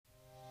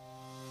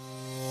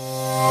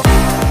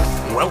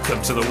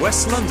Welcome to the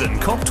West London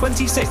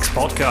COP26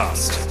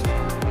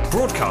 podcast.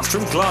 Broadcast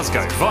from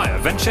Glasgow via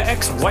Venture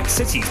X White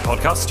City's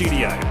podcast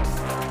studio.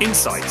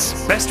 Insights,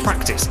 best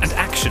practice and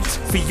actions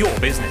for your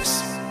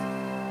business.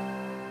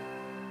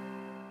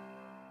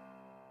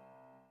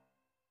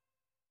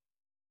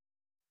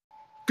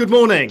 Good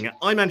morning,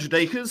 I'm Andrew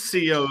Dakers,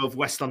 CEO of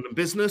West London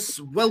Business.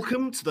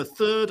 Welcome to the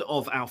third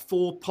of our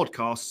four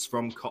podcasts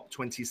from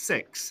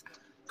COP26.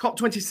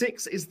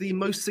 COP26 is the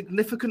most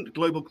significant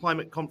global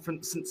climate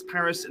conference since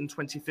Paris in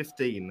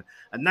 2015,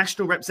 and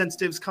national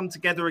representatives come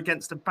together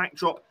against a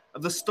backdrop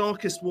of the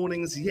starkest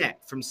warnings yet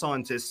from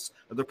scientists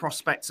of the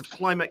prospects of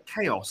climate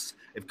chaos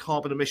if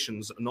carbon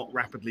emissions are not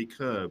rapidly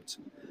curbed.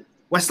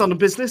 West London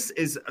Business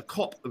is a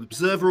COP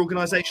observer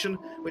organisation,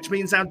 which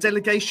means our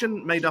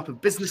delegation, made up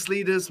of business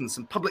leaders and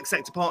some public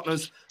sector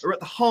partners, are at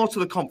the heart of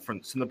the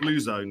conference in the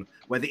Blue Zone,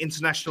 where the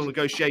international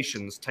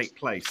negotiations take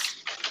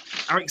place.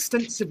 Our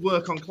extensive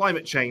work on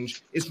climate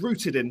change is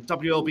rooted in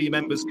WLB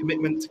members'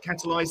 commitment to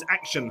catalyse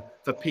action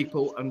for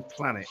people and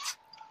planet.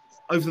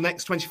 Over the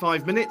next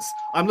 25 minutes,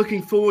 I'm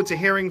looking forward to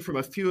hearing from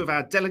a few of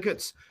our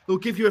delegates who will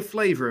give you a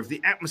flavour of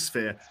the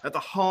atmosphere at the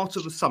heart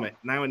of the summit,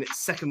 now in its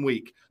second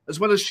week, as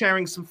well as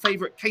sharing some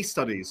favourite case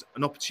studies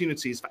and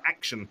opportunities for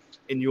action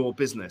in your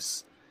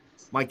business.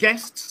 My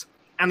guests,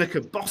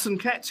 Anneke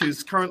Bosanquet,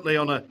 who's currently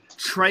on a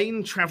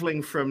train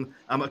travelling from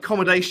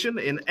accommodation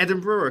in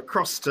Edinburgh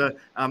across to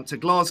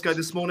Glasgow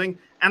this morning.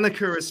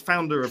 Anneke is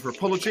founder of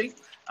Rapology.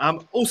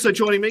 Also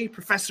joining me,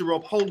 Professor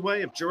Rob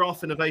Holdway of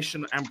Giraffe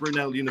Innovation and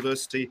Brunel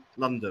University,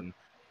 London.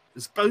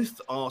 As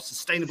both are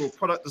sustainable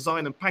product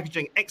design and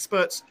packaging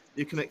experts,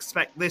 you can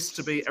expect this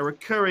to be a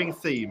recurring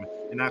theme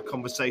in our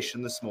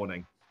conversation this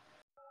morning.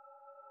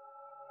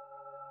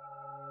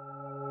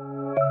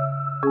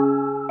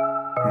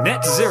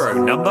 Net zero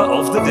number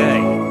of the day.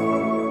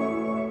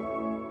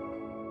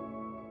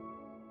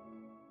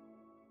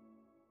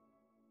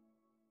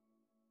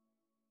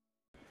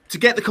 To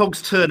get the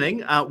cogs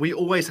turning, we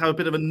always have a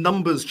bit of a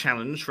numbers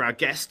challenge for our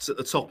guests at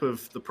the top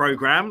of the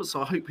programme.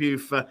 So I hope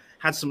you've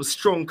had some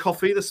strong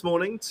coffee this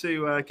morning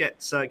to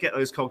get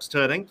those cogs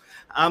turning.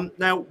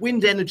 Now,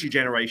 wind energy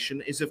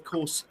generation is, of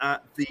course,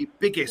 the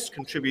biggest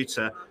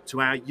contributor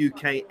to our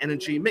UK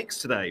energy mix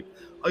today.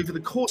 Over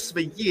the course of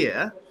a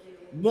year,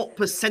 what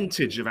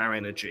percentage of our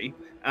energy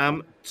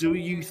do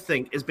you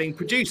think is being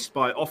produced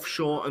by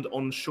offshore and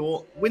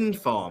onshore wind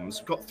farms?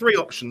 We've got three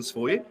options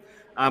for you.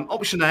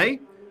 Option A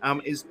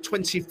is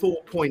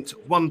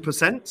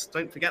 24.1%.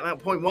 Don't forget that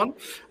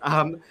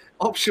 0.1.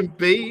 Option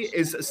B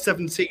is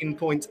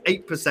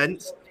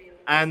 17.8%.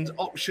 And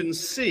option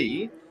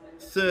C,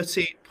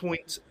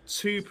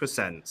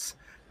 30.2%.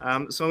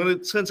 So I'm going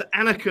to turn to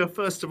Anneke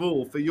first of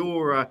all for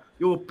your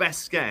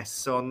best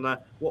guess on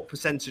what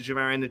percentage of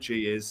our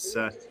energy is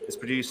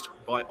produced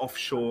by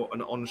offshore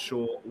and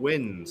onshore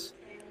wind.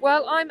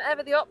 Well, I'm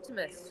ever the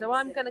optimist, so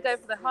I'm going to go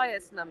for the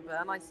highest number,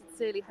 and I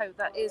sincerely hope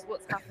that is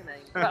what's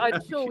happening. But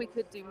I'm sure we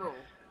could do more.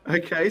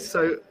 Okay,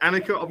 so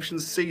Anneke, option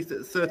C,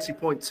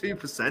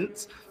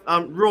 30.2%.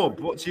 Rob,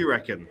 what do you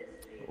reckon?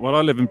 Well,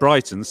 I live in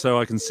Brighton, so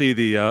I can see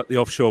the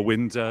offshore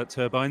wind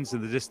turbines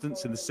in the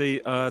distance in the sea.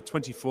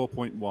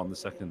 24.1, the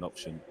second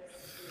option.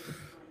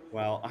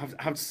 Well, I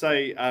have to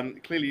say,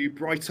 clearly you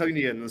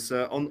Brightonians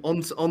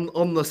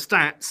on the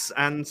stats,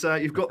 and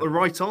you've got the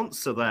right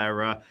answer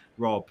there,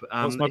 Rob.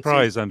 What's my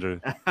prize, Andrew?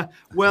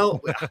 Well,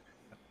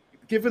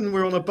 given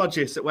we're on a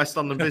budget at West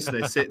London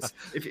Business, it's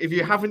if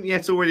you haven't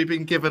yet already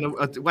been given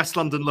a West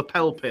London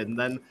lapel pin,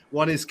 then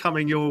one is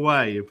coming your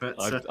way. But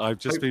I've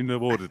just been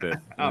awarded it.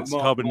 And it's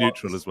carbon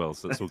neutral as well,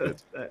 so it's all good.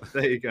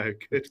 There you go.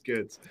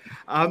 Good.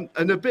 And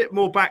a bit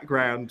more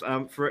background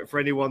for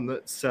anyone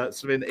that's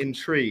sort of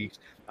intrigued.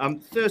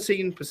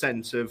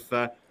 13%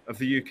 of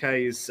the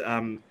UK's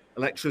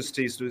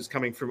electricity is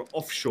coming from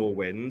offshore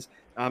wind,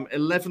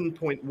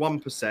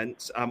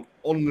 11.1%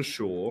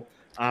 onshore,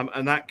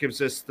 and that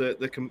gives us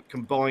the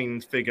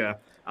combined figure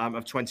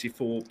of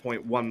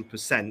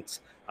 24.1%,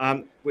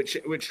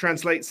 which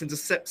translates into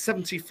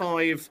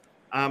 75.7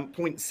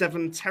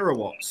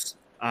 terawatts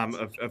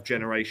of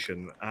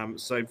generation.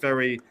 So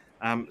very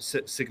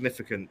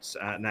significant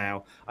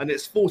now, and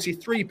it's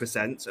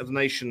 43% of the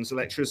nation's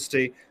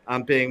electricity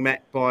being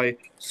met by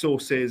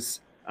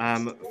sources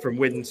from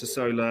wind to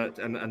solar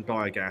and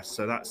biogas.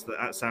 So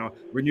that's our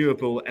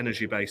renewable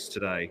energy base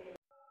today.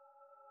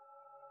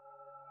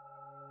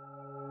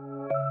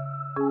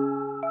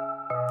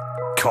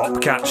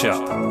 COP catch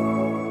up.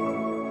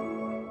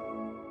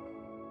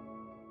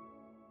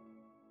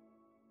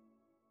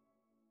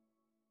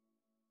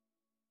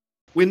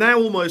 We're now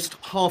almost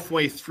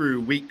halfway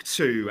through week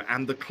 2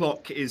 and the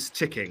clock is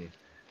ticking.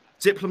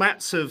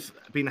 Diplomats have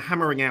been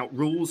hammering out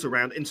rules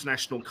around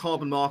international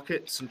carbon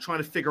markets and trying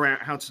to figure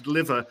out how to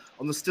deliver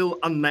on the still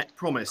unmet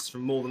promise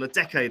from more than a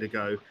decade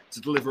ago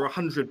to deliver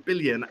 100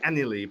 billion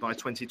annually by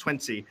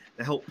 2020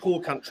 to help poor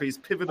countries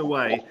pivot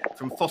away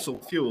from fossil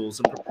fuels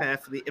and prepare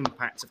for the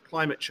impact of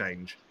climate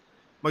change.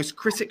 Most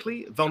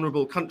critically,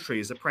 vulnerable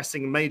countries are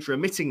pressing major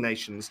emitting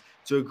nations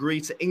to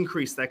agree to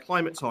increase their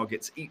climate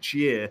targets each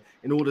year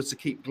in order to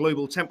keep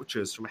global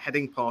temperatures from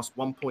heading past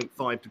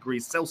 1.5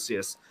 degrees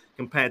Celsius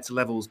compared to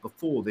levels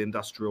before the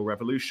Industrial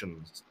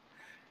Revolutions.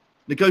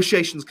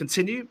 Negotiations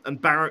continue,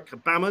 and Barack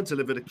Obama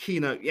delivered a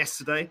keynote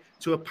yesterday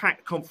to a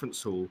packed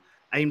conference hall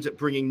aimed at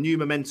bringing new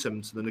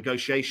momentum to the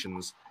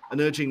negotiations and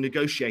urging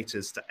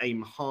negotiators to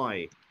aim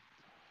high.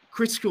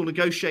 Critical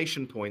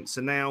negotiation points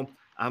are now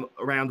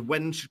around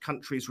when should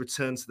countries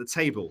return to the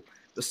table,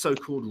 the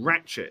so-called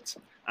ratchet,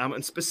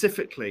 and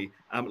specifically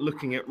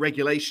looking at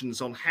regulations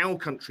on how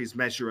countries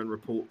measure and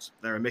report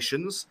their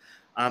emissions,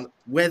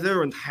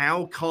 whether and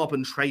how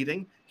carbon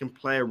trading can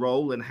play a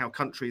role in how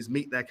countries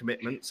meet their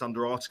commitments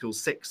under Article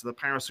 6 of the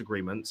Paris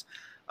Agreement,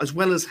 as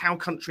well as how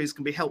countries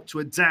can be helped to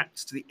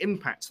adapt to the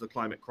impact of the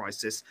climate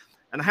crisis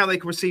and how they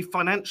can receive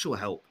financial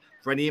help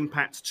for any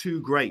impact too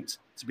great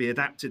to be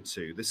adapted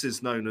to. This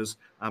is known as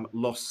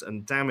loss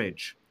and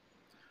damage.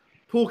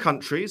 Poor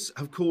countries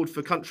have called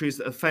for countries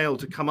that have failed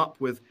to come up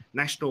with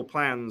national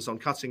plans on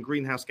cutting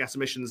greenhouse gas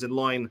emissions in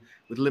line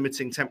with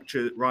limiting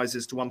temperature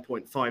rises to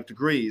 1.5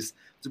 degrees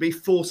to be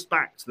forced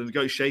back to the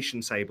negotiation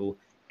table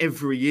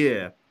every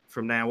year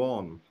from now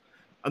on.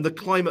 And the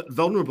Climate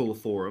Vulnerable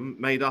Forum,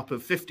 made up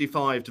of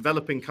 55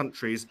 developing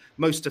countries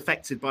most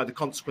affected by the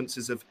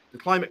consequences of the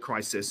climate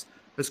crisis,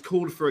 has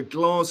called for a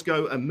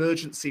Glasgow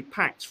emergency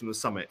pact from the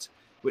summit,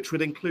 which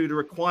would include a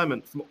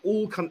requirement from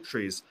all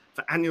countries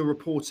for annual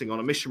reporting on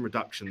emission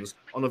reductions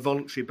on a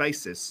voluntary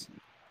basis.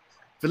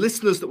 For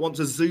listeners that want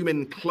to zoom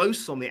in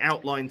close on the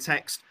outline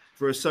text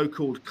for a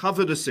so-called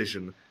cover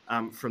decision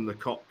from the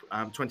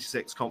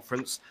COP26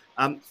 conference,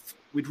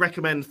 we'd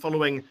recommend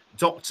following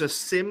Dr.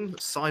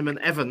 Simon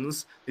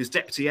Evans, who's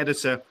deputy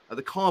editor at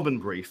the Carbon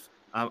Brief,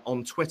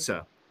 on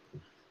Twitter.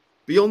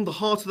 Beyond the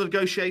heart of the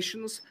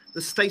negotiations,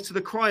 the State of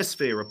the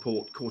Cryosphere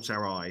report caught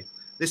our eye.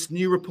 This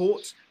new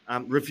report,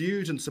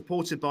 reviewed and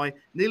supported by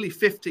nearly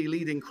 50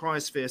 leading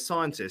cryosphere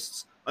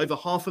scientists, over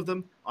half of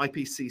them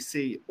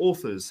IPCC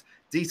authors,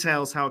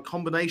 details how a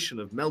combination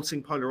of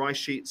melting polar ice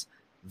sheets,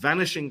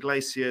 vanishing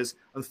glaciers,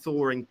 and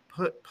thawing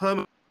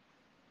permanent,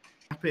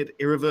 rapid,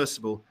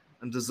 irreversible,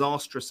 and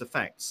disastrous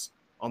effects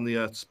on the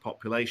Earth's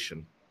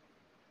population.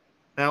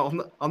 Now,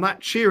 on that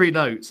cheery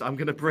note, I'm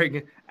going to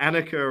bring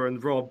Annika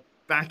and Rob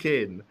back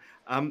in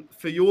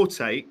for your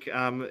take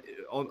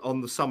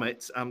on the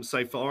summit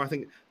so far. I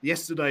think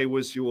yesterday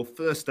was your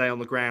first day on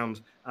the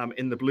ground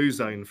in the Blue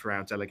Zone for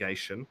our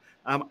delegation.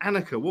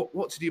 Annika,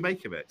 what did you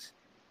make of it?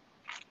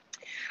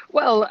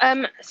 Well,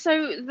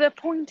 so the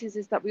point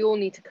is that we all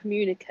need to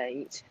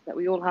communicate, that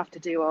we all have to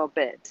do our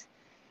bit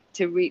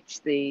to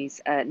reach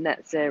these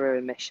net zero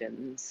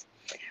emissions.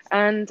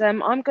 And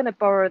I'm going to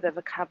borrow the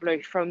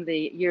vocabulary from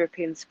the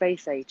European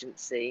Space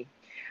Agency,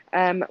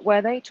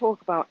 where they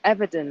talk about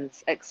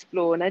evidence,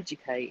 explore and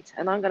educate.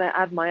 And I'm going to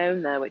add my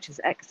own there, which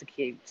is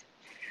execute.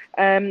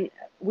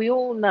 We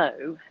all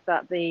know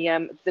that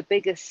the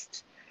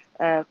biggest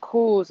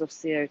cause of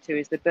CO2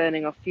 is the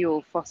burning of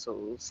fuel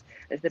fossils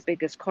as the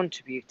biggest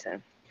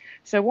contributor.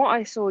 So what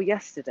I saw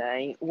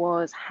yesterday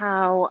was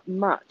how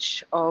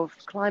much of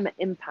climate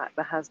impact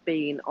there has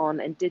been on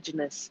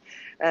indigenous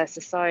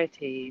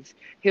societies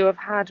who have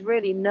had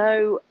really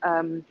no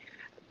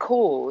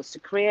cause to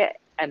create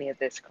any of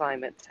this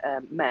climate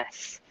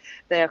mess.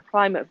 They are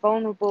climate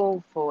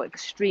vulnerable for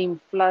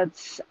extreme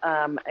floods,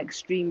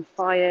 extreme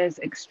fires,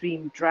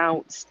 extreme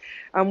droughts.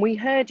 And we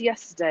heard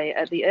yesterday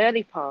at the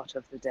early part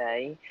of the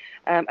day,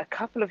 a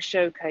couple of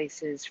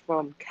showcases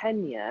from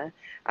Kenya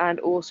and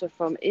also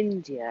from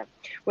India,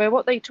 where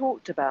what they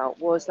talked about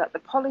was that the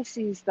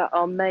policies that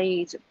are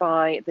made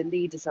by the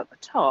leaders at the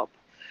top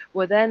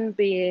were then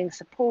being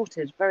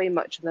supported very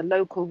much in the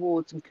local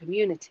wards and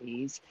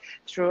communities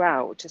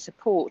throughout to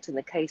support, in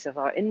the case of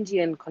our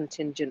Indian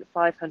contingent,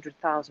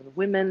 500,000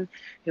 women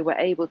who were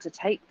able to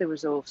take the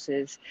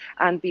resources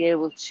and be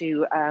able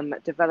to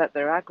develop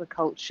their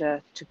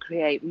agriculture to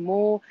create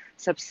more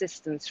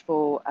subsistence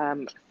for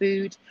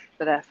food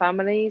for their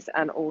families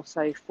and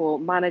also for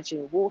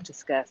managing water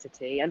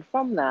scarcity, and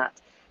from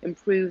that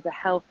improve the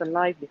health and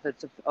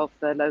livelihoods of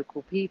the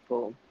local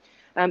people.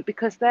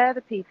 Because they're the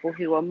people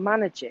who are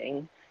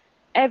managing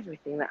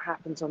everything that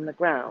happens on the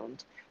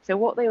ground. So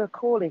what they were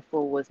calling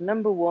for was,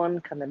 number one,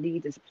 can the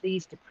leaders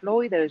please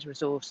deploy those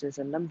resources?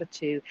 And number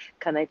two,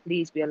 can they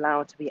please be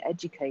allowed to be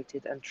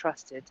educated and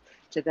trusted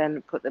to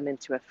then put them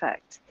into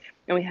effect?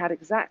 And we had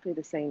exactly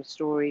the same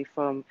story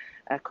from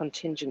a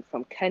contingent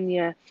from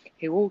Kenya,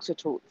 who also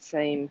took the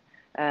same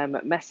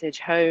message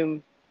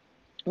home,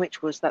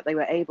 which was that they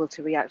were able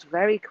to react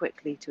very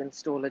quickly to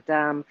install a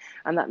dam,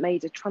 and that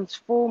made a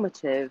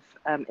transformative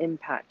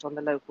impact on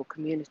the local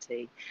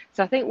community.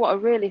 So I think what I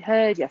really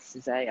heard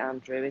yesterday,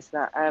 Andrew, is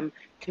that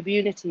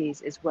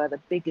communities is where the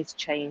biggest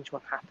change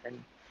will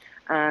happen.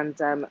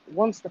 And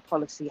once the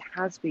policy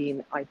has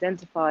been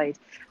identified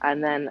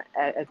and then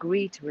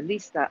agreed to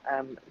release that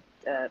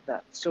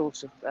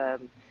source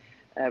of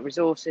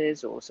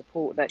resources or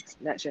support,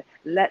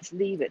 let's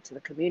leave it to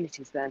the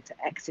communities then to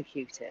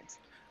execute it.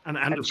 and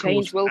of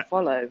change course, will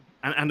follow.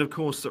 And of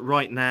course, that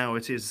right now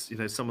it is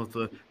some of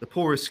the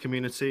poorest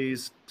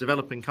communities,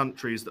 developing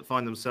countries that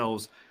find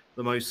themselves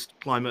the most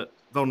climate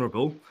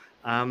vulnerable.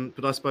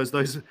 But I suppose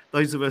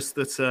those of us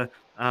that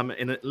are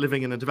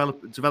living in a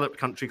developed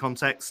country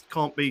context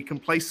can't be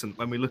complacent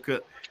when we look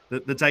at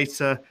the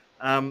data.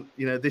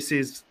 This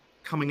is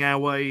coming our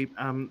way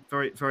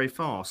very, very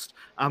fast.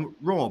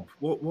 Rob,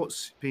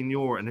 what's been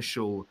your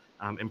initial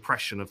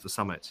impression of the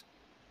summit?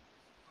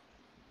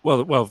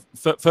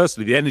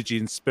 Firstly, the energy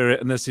and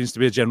spirit, and there seems to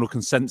be a general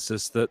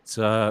consensus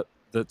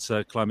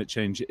that climate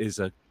change is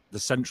the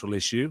central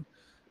issue,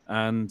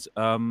 and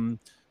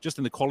just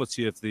in the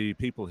quality of the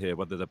people here,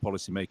 whether they're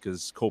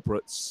policymakers,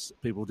 corporates,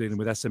 people dealing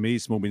with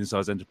SMEs, small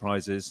medium-sized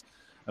enterprises,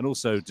 and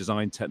also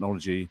design,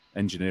 technology,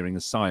 engineering,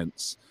 and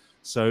science.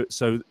 So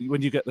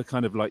when you get the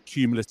kind of like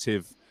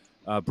cumulative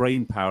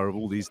brain power of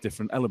all these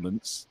different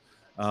elements,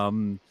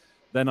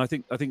 then I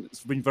think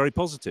it's been very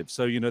positive.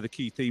 So, the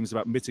key themes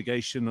about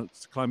mitigation of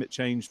climate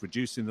change,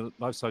 reducing the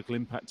life cycle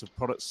impact of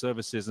products,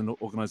 services, and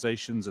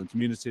organizations and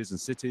communities and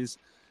cities.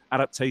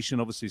 Adaptation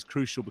obviously is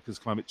crucial because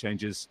climate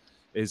change is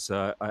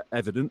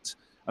evident.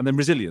 And then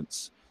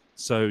resilience.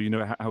 So,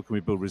 how can we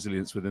build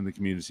resilience within the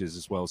communities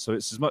as well? So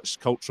it's as much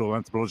cultural,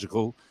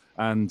 anthropological,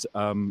 and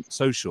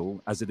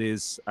social as it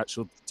is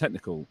actual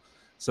technical.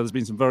 So there's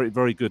been some very,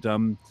 very good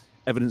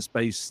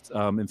evidence-based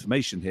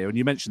information here. And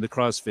you mentioned the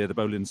Cryosphere, the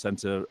Bolin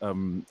Center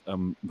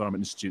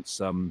Environment Institute's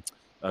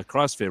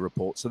Cryosphere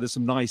report. So there's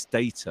some nice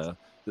data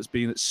that's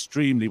been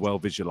extremely well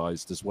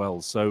visualized as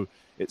well. So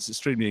it's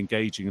extremely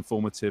engaging,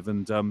 informative,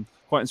 and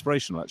quite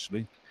inspirational,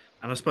 actually.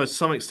 And I suppose to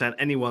some extent,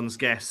 anyone's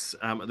guess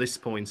at this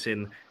point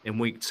in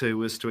week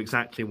 2 as to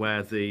exactly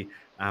where the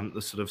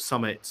sort of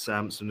summit,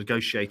 some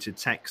negotiated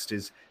text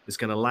is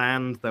going to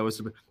land. There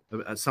was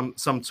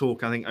some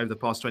talk, I think, over the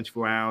past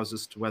 24 hours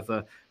as to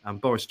whether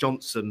Boris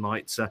Johnson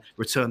might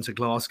return to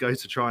Glasgow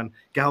to try and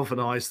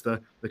galvanise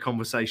the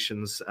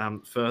conversations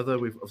further.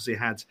 We've obviously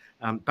had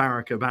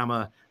Barack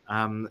Obama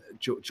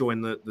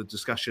join the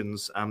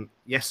discussions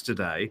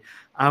yesterday.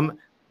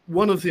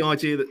 One of the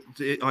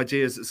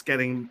ideas that's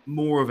getting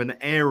more of an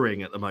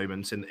airing at the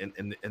moment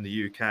in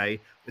the UK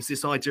is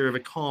this idea of a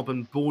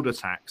carbon border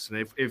tax.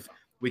 And if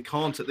we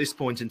can't at this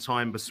point in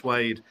time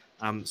persuade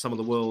some of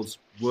the world's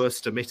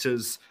worst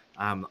emitters,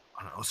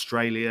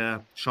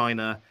 Australia,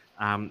 China,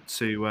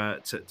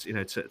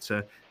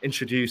 to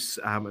introduce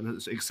an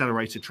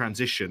accelerated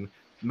transition,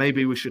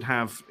 maybe we should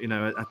have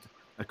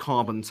a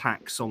carbon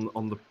tax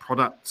on the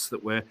products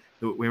that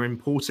we're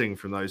importing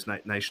from those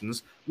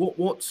nations.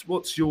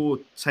 What's your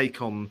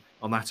take on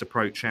that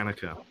approach,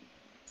 Annika?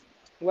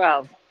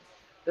 Well,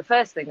 the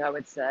first thing I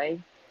would say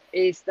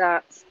is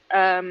that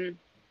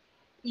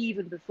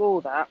even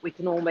before that, we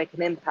can all make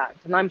an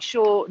impact. And I'm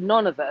sure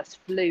none of us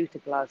flew to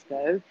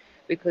Glasgow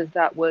because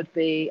that would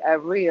be a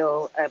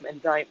real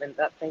indictment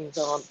that things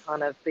aren't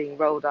kind of being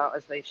rolled out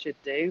as they should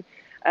do.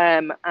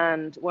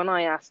 And when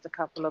I asked a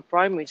couple of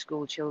primary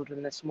school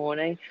children this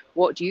morning,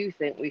 what do you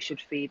think we should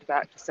feed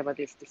back to some of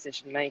these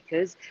decision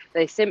makers?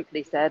 They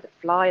simply said,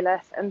 fly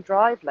less and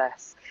drive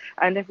less.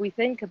 And if we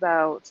think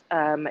about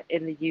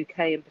in the UK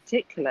in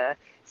particular,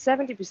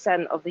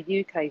 70% of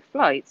the UK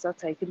flights are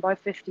taken by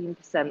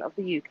 15% of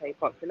the UK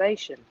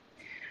population.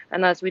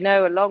 And as we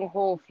know, a long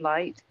haul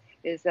flight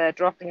is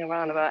dropping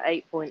around about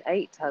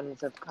 8.8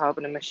 tons of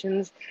carbon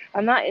emissions,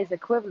 and that is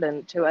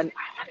equivalent to a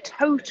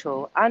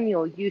total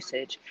annual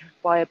usage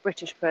by a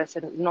British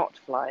person not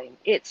flying.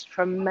 It's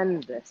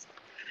tremendous.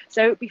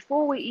 So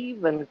before we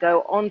even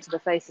go on to the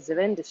faces of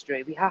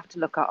industry, we have to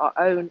look at our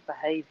own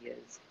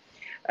behaviours.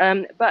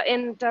 But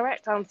in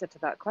direct answer to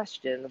that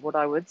question, what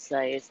I would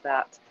say is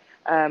that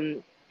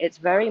it's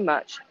very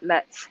much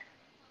let's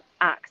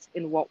act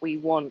in what we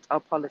want our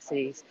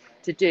policies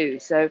to do.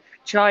 So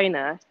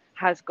China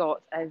has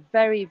got a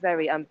very,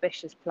 very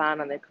ambitious plan,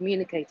 and they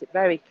communicate it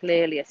very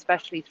clearly,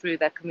 especially through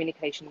their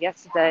communication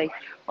yesterday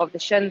of the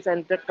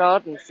Shenzhen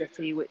Garden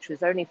City, which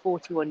was only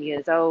 41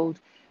 years old.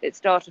 It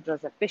started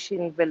as a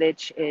fishing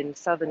village in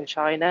southern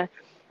China,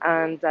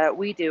 and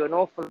we do an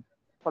awful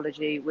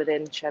apology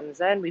within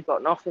Shenzhen. We've got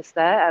an office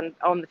there, and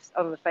on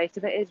the face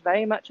of it is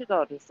very much a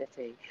garden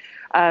city.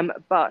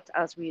 But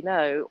as we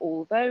know,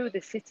 although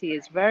the city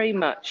is very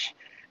much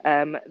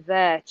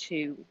there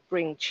to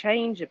bring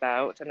change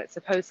about, and it's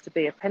supposed to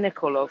be a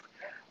pinnacle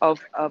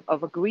of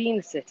a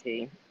green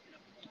city,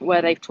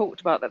 where they've talked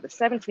about that the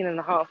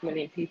 17.5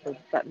 million people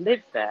that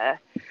live there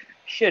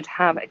should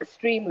have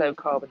extreme low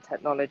carbon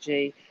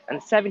technology,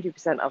 and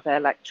 70% of their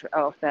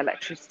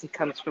electricity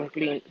comes from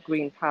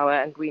green power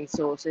and green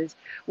sources.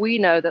 We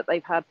know that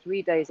they've had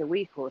 3 days a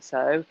week or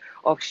so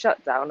of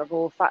shutdown of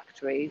all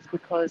factories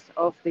because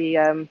of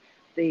the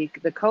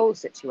coal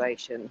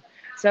situation.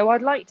 So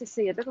I'd like to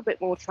see a little bit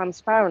more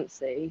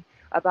transparency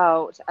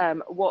about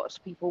what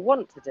people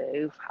want to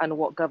do and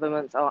what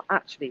governments are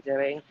actually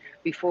doing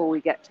before we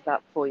get to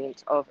that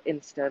point of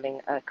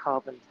installing a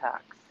carbon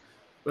tax.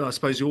 Well, I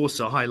suppose you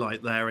also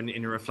highlight there in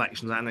your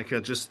reflections,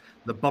 Annika, just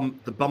the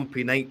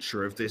bumpy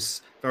nature of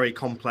this very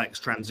complex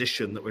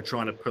transition that we're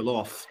trying to pull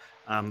off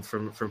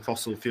from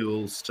fossil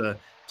fuels to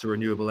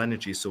renewable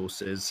energy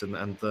sources,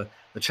 and the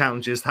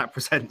challenges that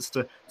presents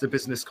to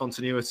business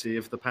continuity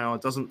if the power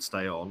doesn't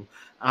stay on.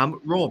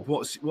 Rob,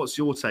 what's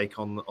your take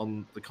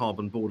on the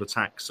carbon border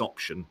tax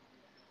option?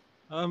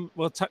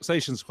 Well,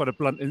 taxation is quite a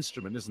blunt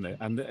instrument, isn't it?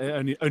 And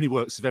it only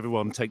works if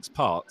everyone takes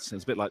part.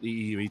 It's a bit like the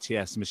EU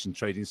ETS emission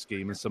trading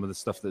scheme and some of the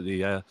stuff that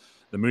the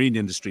marine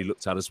industry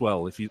looked at as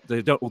well. If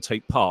they don't all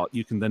take part,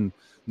 you can then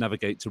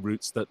navigate to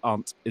routes that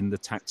aren't in the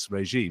tax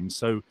regime.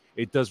 So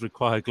it does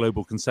require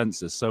global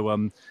consensus.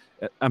 So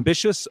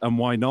ambitious, and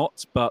why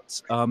not?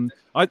 But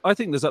I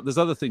think there's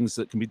other things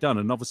that can be done.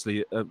 And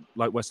obviously,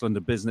 like West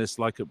London Business,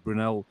 like at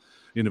Brunel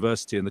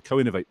University and the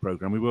Co-Innovate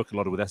programme, we work a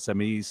lot with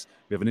SMEs.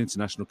 We have an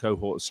international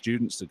cohort of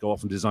students that go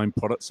off and design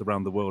products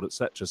around the world,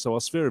 etc. So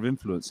our sphere of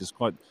influence is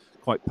quite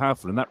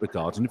powerful in that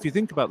regard. And if you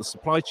think about the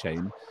supply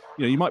chain,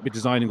 you might be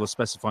designing or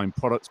specifying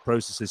products,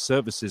 processes,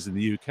 services in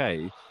the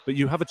UK, but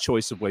you have a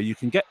choice of where you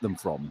can get them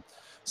from.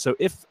 So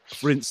if,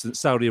 for instance,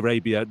 Saudi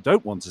Arabia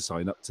don't want to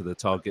sign up to the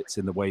targets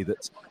in the way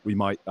that we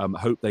might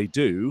hope they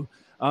do,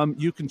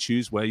 you can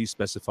choose where you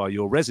specify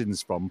your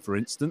resins from, for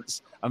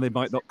instance, and they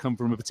might not come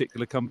from a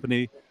particular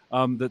company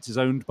that is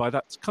owned by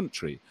that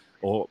country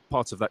or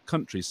part of that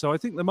country. So I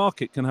think the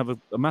market can have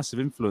a massive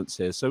influence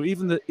here. So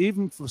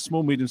even for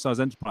small, medium-sized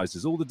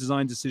enterprises, all the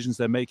design decisions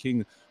they're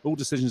making, all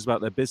decisions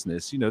about their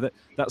business,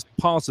 that's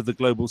part of the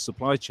global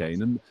supply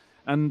chain.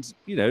 And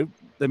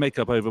they make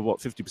up over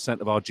 50%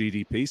 of our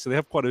GDP, so they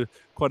have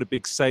quite a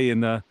big say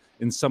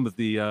in some of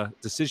the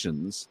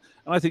decisions.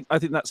 And I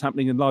think that's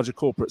happening in larger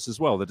corporates as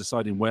well. They're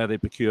deciding where they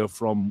procure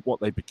from,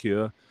 what they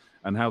procure,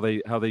 and how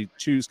they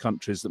choose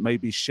countries that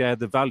maybe share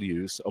the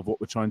values of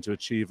what we're trying to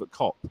achieve at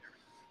COP.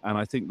 And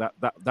I think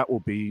that will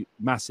be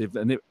massive.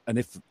 And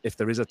if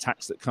there is a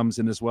tax that comes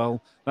in as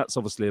well, that's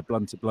obviously a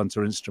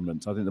blunter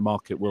instrument. I think the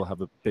market will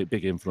have a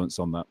big influence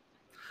on that.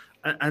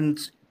 And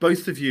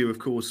both of you, of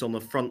course, on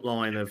the front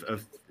line of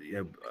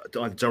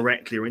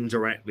directly or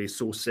indirectly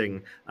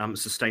sourcing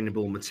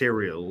sustainable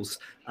materials.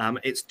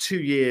 It's 2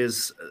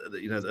 years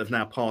that have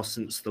now passed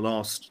since the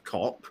last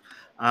COP.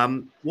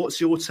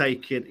 What's your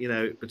take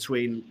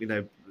between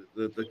the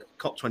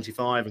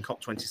COP25 and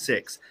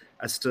COP26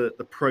 as to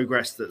the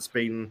progress that's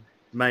been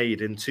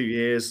made in 2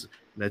 years?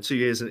 2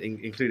 years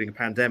including a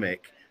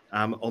pandemic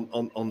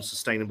on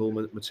sustainable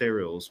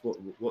materials.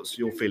 What's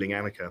your feeling,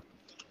 Annika?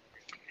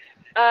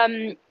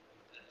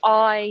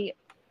 I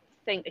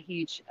think a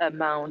huge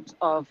amount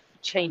of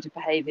change of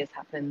behaviour has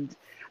happened.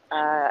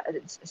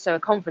 So a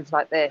conference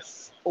like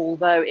this,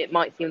 although it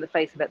might seem on the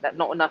face of it that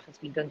not enough has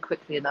been done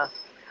quickly enough,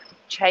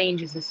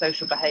 changes in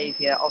social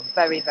behaviour are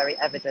very, very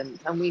evident.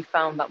 And we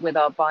found that with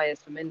our buyers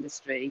from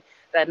industry,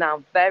 they're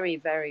now very,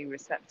 very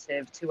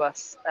receptive to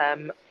us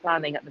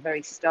planning at the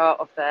very start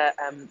of their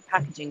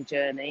packaging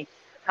journey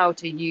how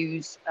to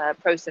use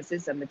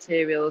processes and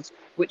materials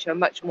which are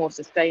much more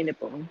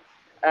sustainable.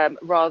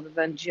 Rather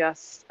than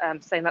just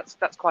saying that's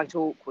quite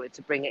awkward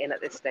to bring it in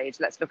at this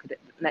stage. Let's look at it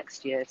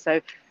next year. So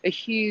a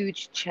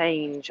huge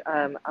change,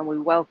 and we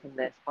welcome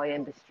this by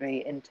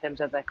industry in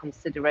terms of their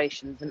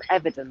considerations and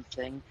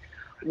evidencing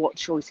what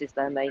choices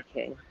they're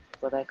making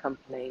for their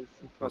companies.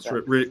 That's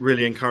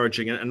really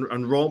encouraging.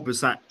 And Rob,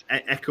 is that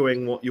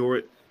echoing what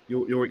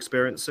you're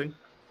experiencing?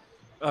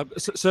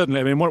 Certainly.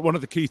 I mean, one of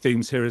the key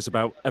themes here is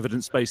about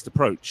evidence-based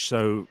approach.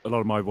 So a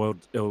lot of my world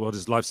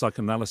is life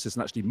cycle analysis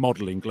and actually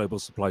modelling global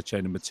supply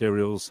chain and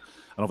materials,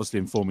 and obviously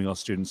informing our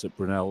students at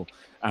Brunel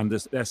and the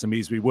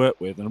SMEs we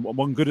work with. And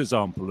one good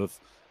example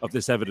of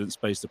this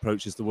evidence-based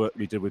approach is the work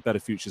we did with Better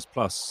Futures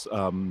Plus,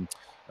 run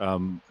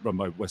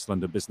by West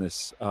London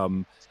Business,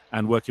 and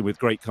working with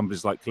great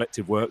companies like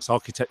Collective Works,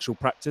 Architectural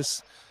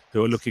Practice,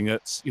 who are looking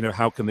at,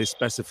 how can they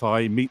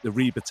specify, meet the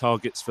REBA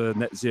targets for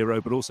net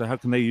zero, but also how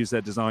can they use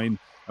their design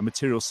and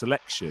material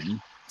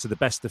selection to the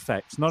best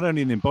effect, not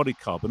only in embodied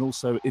carbon,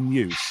 also in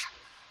use.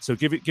 So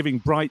giving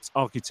bright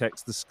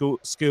architects the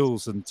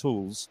skills and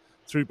tools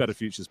through Better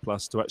Futures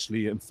Plus to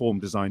actually inform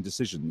design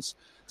decisions.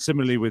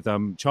 Similarly with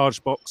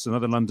Chargebox,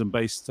 another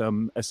London-based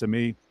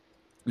SME,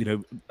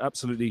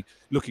 absolutely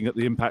looking at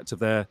the impact of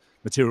their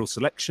material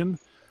selection.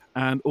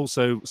 And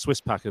also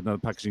Swisspack, another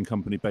packaging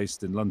company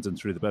based in London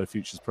through the Better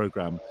Futures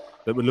programme,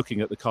 that we're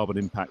looking at the carbon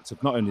impact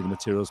of not only the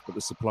materials but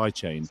the supply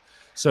chain.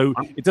 So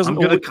it doesn't.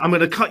 I'm going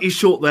to cut you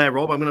short there,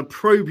 Rob. I'm going to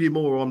probe you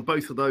more on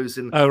both of those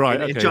in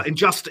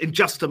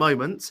just a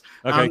moment.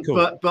 Okay,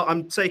 cool. But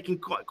I'm taking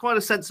quite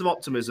a sense of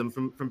optimism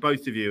from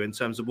both of you in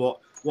terms of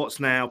what's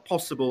now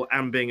possible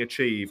and being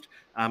achieved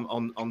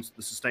on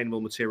the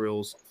sustainable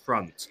materials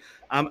front.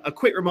 A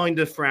quick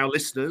reminder for our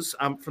listeners,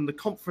 from the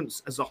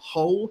conference as a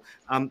whole,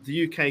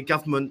 the UK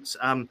government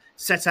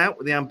set out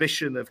with the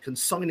ambition of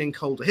consigning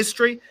coal to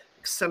history,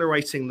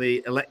 accelerating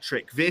the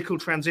electric vehicle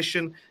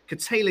transition,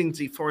 curtailing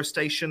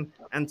deforestation,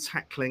 and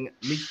tackling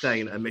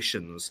methane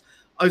emissions.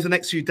 Over the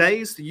next few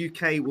days, the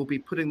UK will be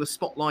putting the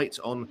spotlight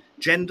on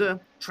gender,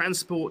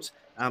 transport,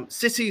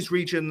 cities,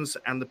 regions,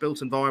 and the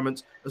built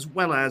environment, as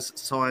well as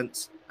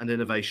science and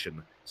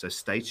innovation. So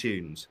stay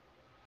tuned.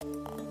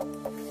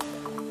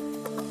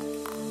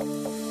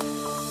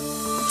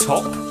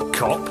 Top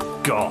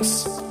Cop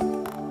Goss.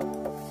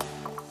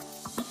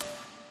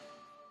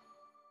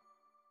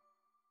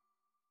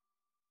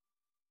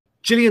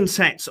 Gillian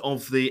Tett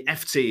of the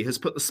FT has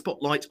put the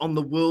spotlight on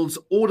the world's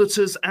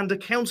auditors and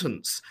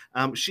accountants.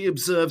 She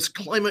observes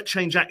climate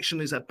change action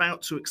is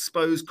about to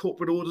expose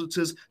corporate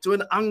auditors to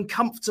an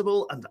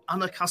uncomfortable and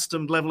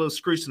unaccustomed level of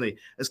scrutiny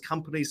as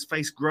companies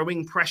face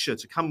growing pressure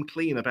to come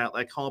clean about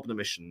their carbon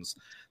emissions.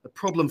 The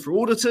problem for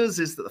auditors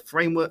is that the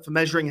framework for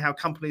measuring how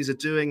companies are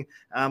doing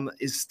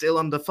is still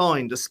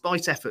undefined,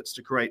 despite efforts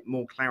to create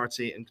more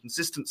clarity and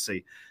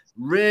consistency.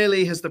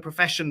 Rarely has the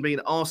profession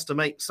been asked to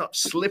make such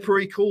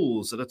slippery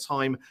calls at a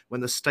time when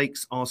the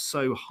stakes are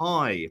so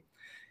high.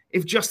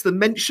 If just the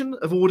mention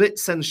of audit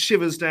sends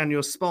shivers down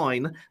your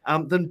spine,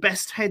 then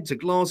best head to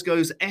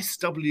Glasgow's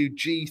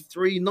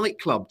SWG3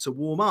 nightclub to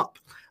warm up.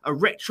 A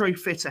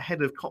retrofit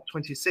ahead of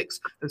COP26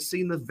 has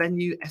seen the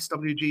venue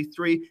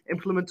SWG3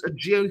 implement a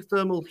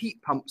geothermal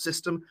heat pump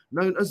system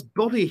known as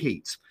Body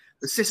Heat.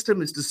 The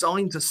system is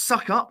designed to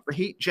suck up the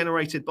heat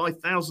generated by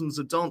thousands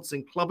of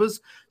dancing clubbers,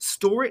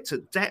 store it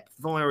at depth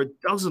via a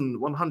dozen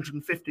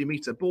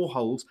 150-metre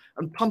boreholes,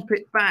 and pump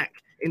it back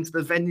into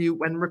the venue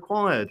when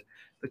required.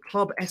 The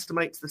club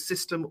estimates the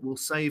system will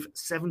save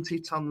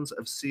 70 tonnes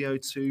of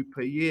CO2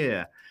 per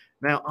year.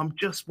 Now, I'm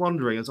just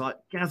wondering, as I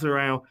gather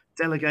our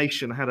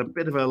delegation had a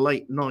bit of a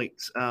late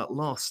night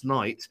last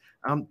night,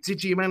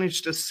 did you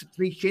manage to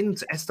sneak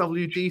into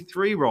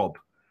SWG3, Rob?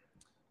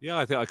 Yeah,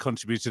 I think I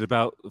contributed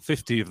about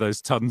 50 of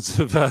those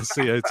tons of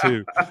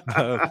CO2.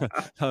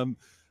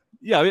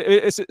 Yeah,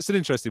 it's an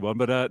interesting one,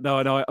 but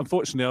no,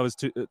 unfortunately, I was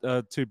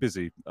too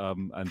busy,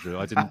 Andrew.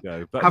 I didn't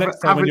go. But next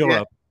time when you're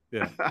up,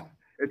 yeah.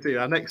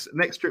 Our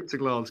next trip to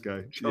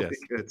Glasgow. Shall be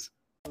good.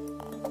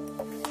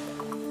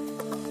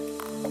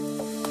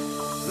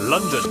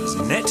 London's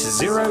Net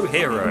Zero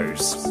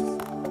Heroes.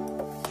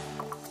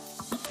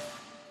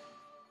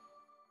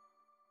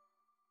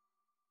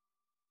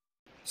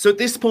 So at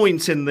this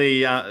point in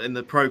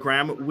the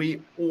programme,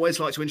 we always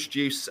like to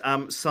introduce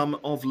some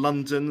of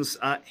London's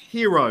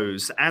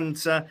heroes.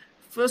 And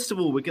first of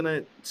all, we're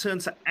going to turn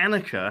to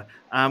Annika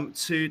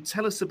to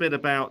tell us a bit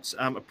about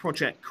a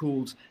project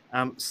called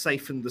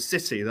Safe in the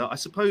City that I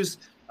suppose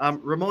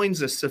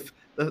reminds us of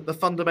the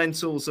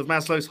fundamentals of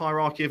Maslow's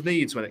hierarchy of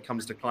needs when it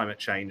comes to climate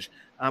change.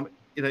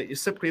 You're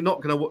simply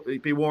not going to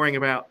be worrying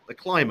about the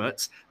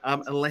climate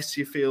unless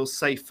you feel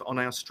safe on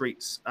our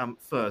streets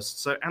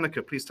first. So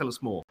Annika, please tell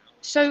us more.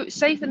 So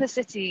Safe in the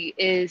City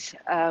is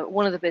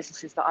one of the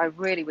businesses that I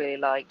really, really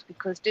liked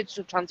because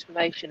digital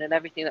transformation and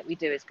everything that we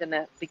do is going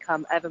to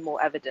become ever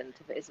more evident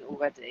if it isn't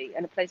already.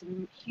 And it plays a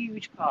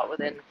huge part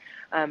within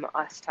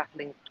us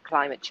tackling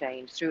climate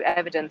change through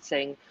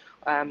evidencing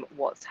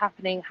what's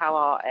happening,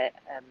 how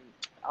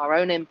our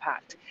own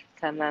impact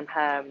can then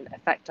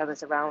affect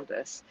others around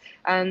us.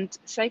 And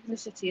Safe in the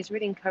City is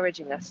really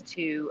encouraging us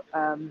to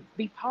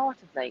be part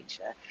of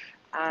nature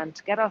and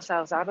to get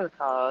ourselves out of the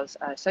cars,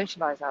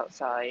 socialise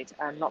outside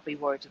and not be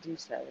worried to do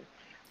so.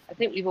 I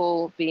think we've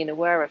all been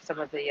aware of some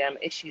of the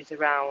issues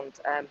around,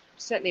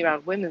 certainly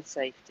around women's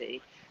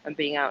safety and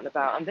being out and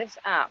about. And this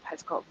app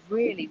has got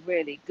really,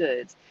 really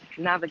good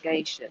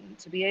navigation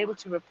to be able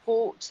to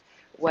report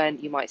when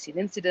you might see an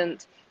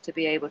incident, to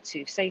be able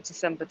to say to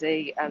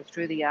somebody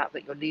through the app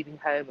that you're leaving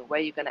home and where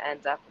you're going to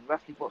end up and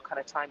roughly what kind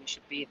of time you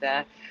should be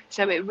there.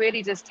 So it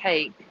really does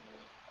take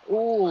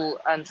all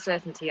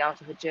uncertainty out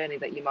of a journey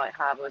that you might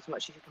have, or as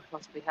much as you can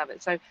possibly have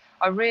it. So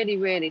I really,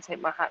 really take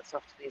my hats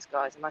off to these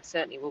guys, and I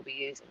certainly will be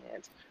using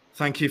it.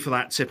 Thank you for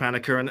that tip,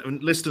 Annika.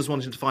 And listeners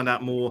wanting to find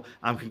out more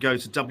can go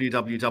to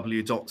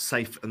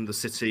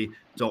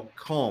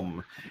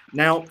www.safeinthecity.com.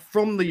 Now,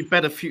 from the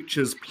Better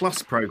Futures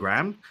Plus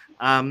programme,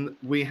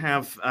 we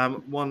have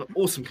one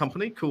awesome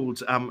company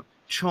called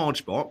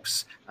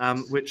Chargebox,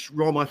 which,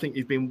 Rob, I think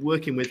you've been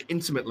working with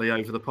intimately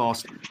over the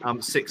past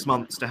 6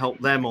 months to help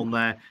them on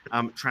their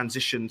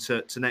transition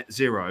to net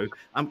zero.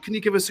 Can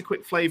you give us a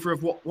quick flavour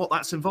of what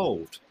that's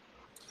involved?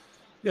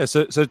 Yeah,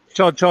 so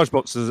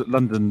Chargebox is a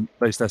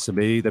London-based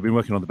SME. They've been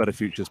working on the Better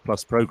Futures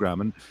Plus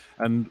programme,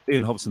 and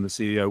Ian Hobson, the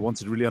CEO,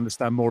 wanted to really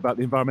understand more about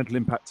the environmental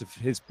impact of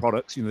his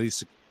products. You know,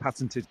 these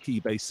patented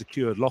key-based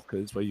secured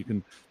lockers where you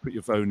can put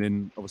your phone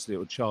in. Obviously, it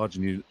will charge,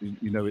 and you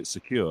know it's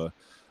secure.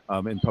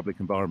 In public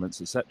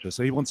environments, etc.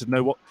 So he wanted to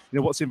know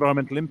what's the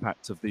environmental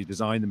impact of the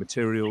design, the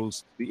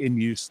materials, the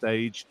in-use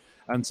stage,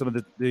 and some of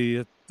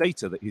the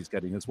data that he's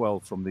getting as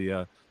well from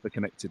the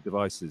connected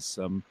devices.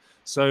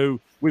 So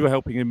we were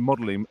helping him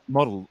model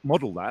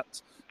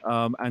that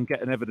and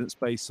get an evidence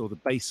base or the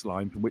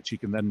baseline from which he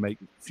can then make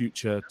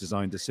future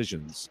design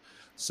decisions.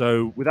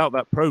 So without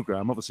that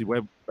program, obviously,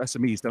 where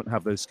SMEs don't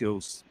have those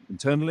skills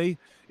internally,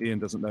 Ian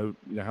doesn't know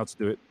how to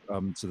do it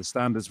to the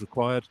standards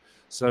required.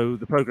 So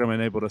the program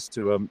enabled us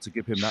to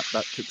give him that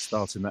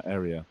kickstart in that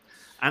area.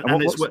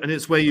 And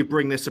it's where you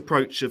bring this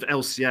approach of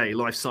LCA,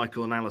 life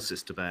cycle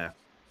analysis, to bear.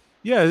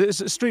 Yeah, it's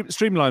a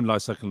streamlined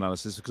life cycle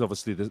analysis because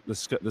obviously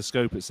the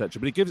scope, etc.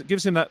 But it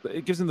gives him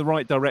the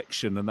right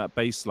direction and that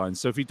baseline.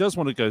 So if he does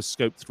want to go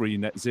scope 3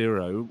 net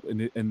zero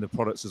in the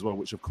products as well,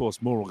 which of course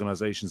more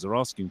organisations are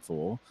asking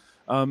for,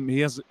 he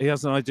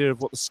has an idea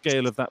of what the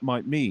scale of that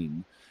might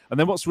mean. And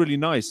then what's really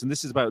nice, and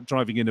this is about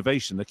driving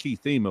innovation. The key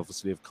theme,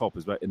 obviously, of COP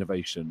is about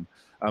innovation.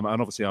 And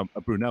obviously, at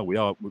Brunel,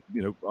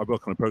 I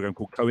work on a program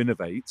called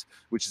Co-Innovate,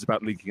 which is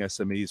about linking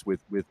SMEs with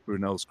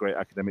Brunel's great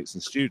academics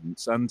and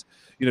students. And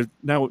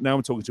now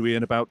I'm talking to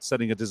Ian about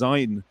setting a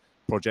design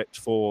project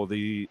for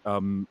the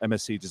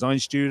MSc design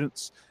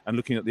students and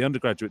looking at the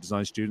undergraduate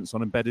design students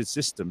on embedded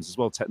systems as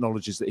well,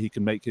 technologies that he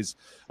can make his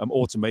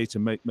automate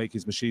and make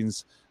his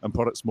machines and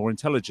products more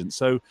intelligent.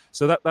 So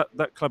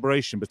that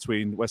collaboration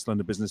between West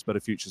London Business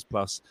Better Futures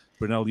Plus,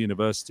 Brunel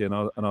University and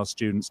our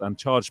students and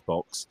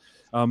Chargebox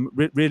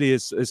really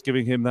is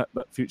giving him that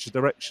future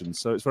direction.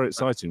 So it's very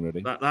exciting,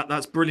 really.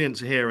 That's brilliant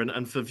to hear.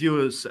 And for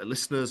viewers,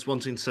 listeners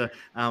wanting to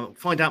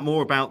find out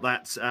more about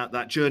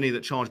that journey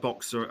that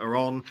Chargebox are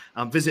on,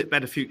 visit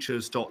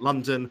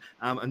betterfutures.london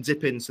and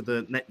dip into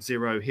the Net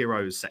Zero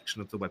Heroes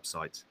section of the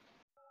website.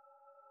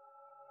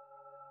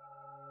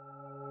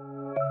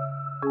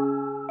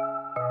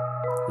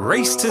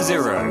 Race to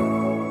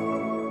Zero.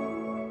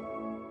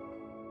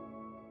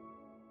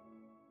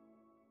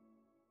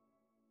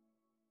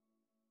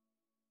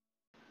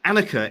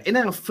 Annika, in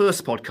our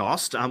first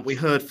podcast, we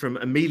heard from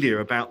Amelia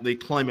about the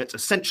Climate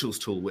Essentials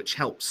tool, which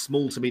helps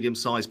small to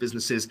medium-sized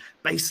businesses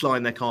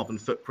baseline their carbon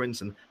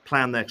footprint and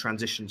plan their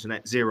transition to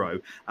net zero.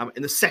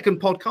 In the second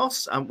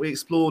podcast, we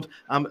explored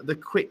the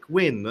quick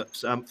win that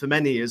for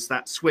many is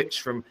that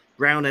switch from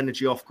brown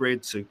energy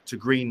off-grid to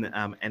green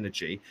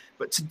energy.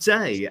 But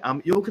today,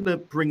 you're going to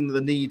bring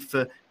the need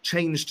for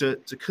change to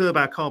curb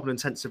our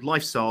carbon-intensive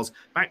lifestyles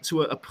back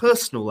to a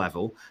personal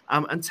level,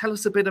 and tell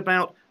us a bit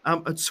about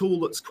a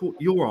tool that's caught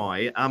your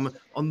eye on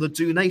the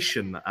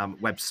DoNation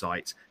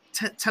website.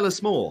 Tell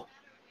us more.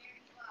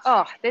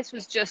 This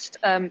was just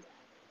a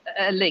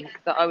link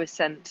that I was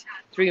sent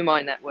through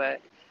my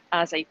network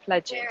as a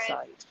pledging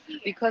site,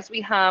 because we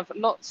have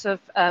lots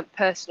of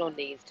personal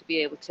needs to be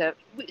able to.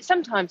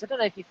 Sometimes, I don't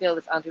know if you feel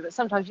this, Andrew, but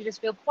sometimes you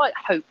just feel quite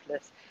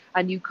hopeless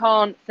and you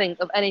can't think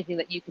of anything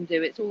that you can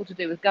do. It's all to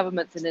do with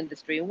governments and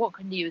industry, and what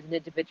can you as an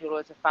individual or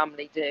as a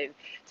family do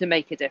to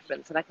make a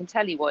difference? And I can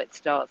tell you what, it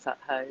starts at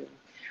home.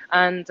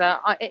 And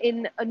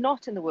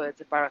not in the words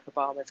of Barack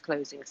Obama's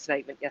closing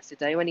statement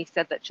yesterday, when he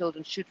said that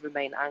children should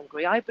remain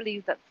angry, I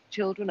believe that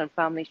children and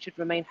families should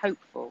remain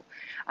hopeful.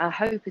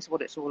 Hope is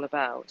what it's all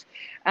about.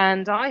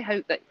 And I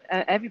hope that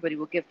everybody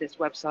will give this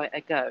website a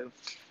go.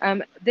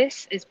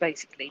 This is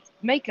basically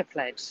make a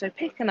pledge. So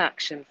pick an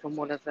action from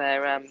one of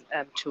their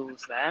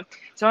tools there.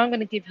 So I'm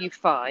going to give you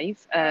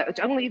 5. I'm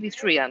going to give you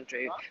 3,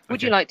 Andrew.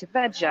 Would you like to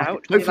veg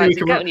out?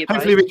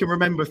 Hopefully, we can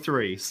remember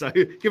 3. So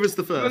give us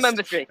the first.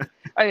 Remember 3.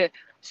 Okay.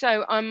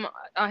 So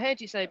I heard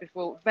you say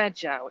before,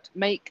 veg out,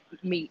 make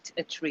meat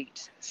a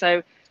treat.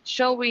 So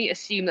shall we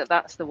assume that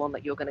that's the one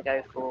that you're going to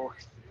go for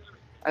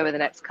over the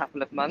next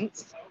couple of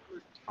months?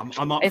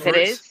 I'm up for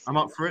it. I'm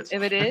up for it.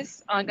 If it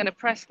is, I'm going to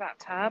press that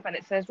tab and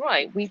it says,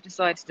 right, we've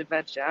decided to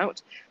veg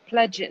out,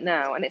 pledge it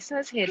now. And it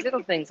says here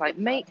little things like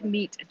make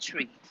meat a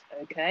treat,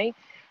 okay?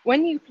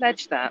 When you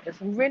pledge that, there's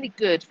some really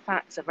good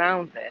facts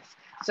around this,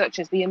 such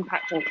as the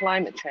impact on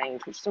climate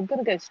change, which I'm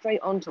going to go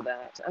straight onto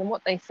that. And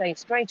what they say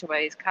straight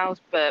away is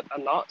cows burp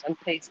a lot and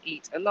pigs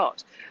eat a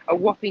lot. A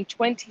whopping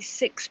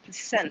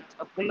 26%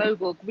 of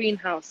global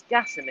greenhouse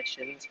gas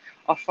emissions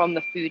are from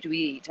the food we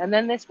eat. And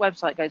then this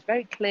website goes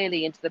very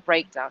clearly into the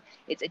breakdown.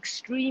 It's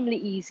extremely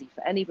easy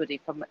for anybody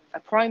from a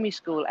primary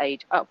school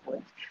age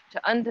upwards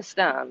to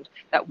understand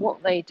that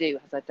what they do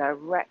has a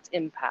direct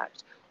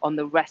impact on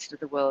the rest of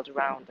the world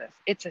around us.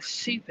 It's a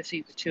super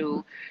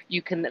tool.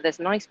 There's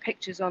nice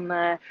pictures on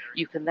there.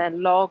 You can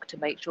then log to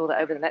make sure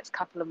that over the next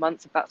couple of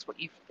months, if that's what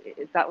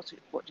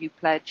you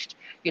pledged,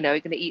 you're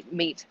going to eat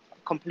meat,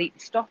 completely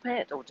stop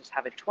it or just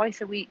have it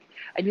twice a week,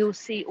 and you'll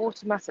see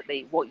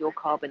automatically what your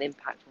carbon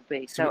impact will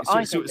be. So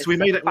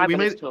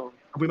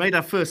we made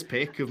our first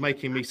pick of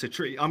making meat a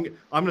treat. I'm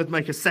going to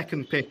make a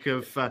second pick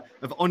of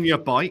on your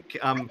bike,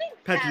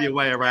 pedal your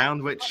way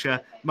around, which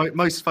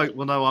most folk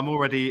will know I'm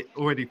already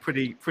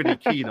pretty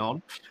keen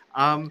on.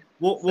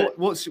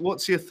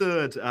 What's your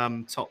third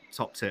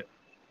top tip?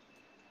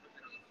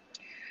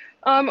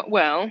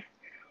 Well,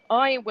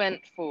 I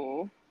went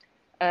for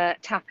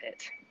tap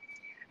it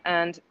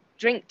and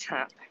drink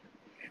tap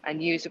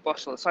and use a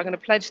bottle. So I'm going to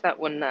pledge that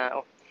one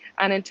now.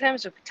 And in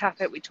terms of tap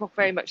it, we talk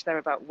very much there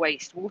about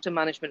waste. Water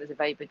management is a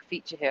very big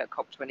feature here at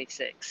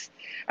COP26.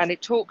 And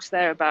it talks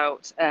there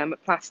about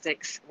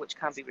plastics, which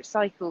can be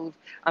recycled,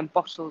 and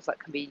bottles that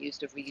can be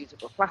used of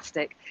reusable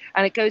plastic.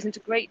 And it goes into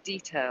great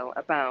detail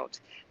about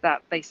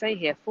that. They say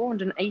here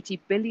 480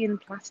 billion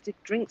plastic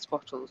drinks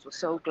bottles were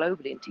sold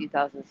globally in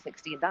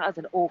 2016. That is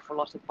an awful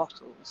lot of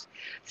bottles.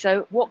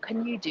 So what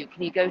can you do?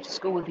 Can you go to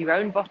school with your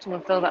own bottle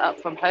and fill that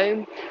up from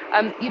home?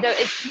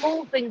 It's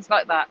small things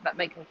like that that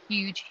make a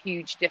huge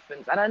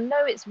difference. And I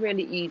know it's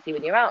really easy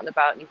when you're out and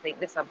about and you think,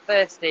 I'm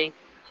thirsty,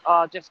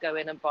 I'll just go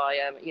in and buy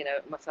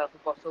myself a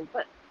bottle.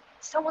 But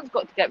someone's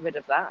got to get rid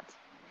of that.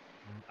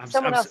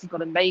 Someone else has got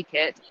to make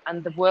it,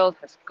 and the planet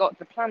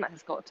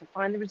has got to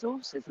find the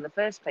resources in the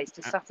first place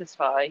to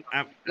satisfy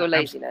your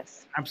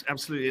laziness.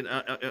 Absolutely.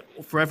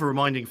 Forever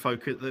reminding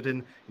folk that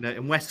in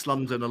West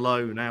London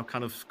alone, our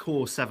kind of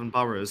core 7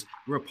 boroughs,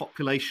 we're a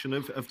population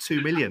of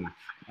 2 million.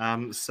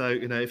 So,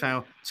 if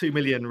our 2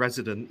 million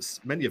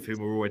residents, many of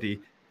whom are already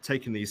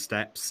taking these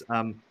steps,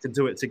 can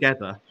do it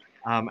together,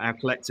 our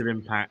collective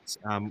impact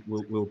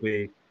will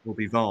be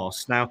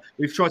vast. Now,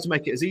 we've tried to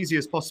make it as easy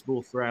as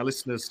possible for our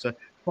listeners to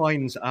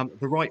find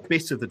the right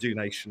bit of the Do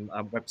Nation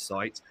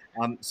website.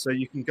 So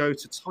you can go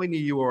to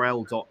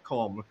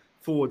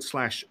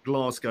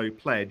tinyurl.com/Glasgow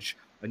Pledge,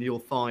 and you'll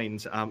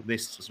find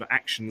this sort of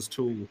actions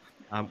tool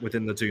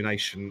within the Do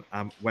Nation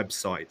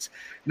website.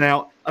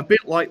 Now, a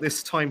bit like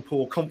this Time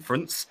Poor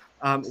conference,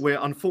 we're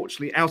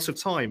unfortunately out of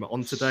time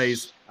on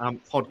today's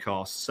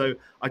podcast. So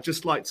I'd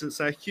just like to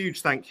say a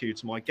huge thank you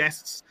to my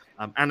guests,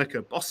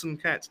 Annika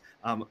Bosanquet,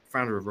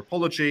 founder of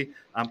Rapology,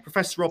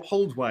 Professor Rob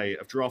Holdway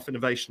of Giraffe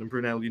Innovation and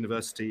Brunel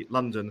University,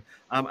 London.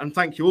 And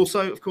thank you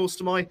also, of course,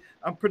 to my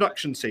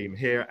production team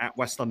here at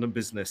West London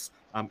Business,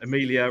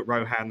 Amelia,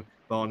 Rohan,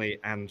 Barney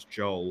and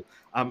Joel.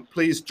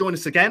 Please join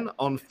us again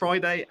on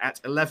Friday at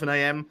 11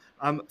 a.m.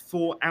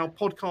 For our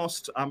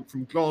podcast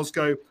from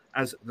Glasgow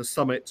as the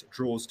summit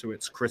draws to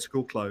its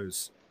critical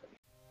close.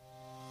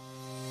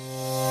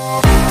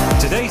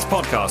 Today's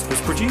podcast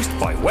was produced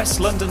by West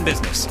London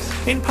Business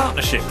in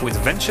partnership with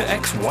Venture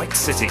X White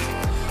City.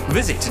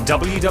 Visit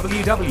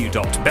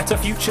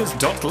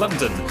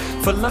www.betterfutures.london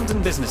for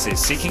London businesses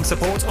seeking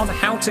support on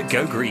how to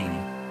go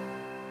green.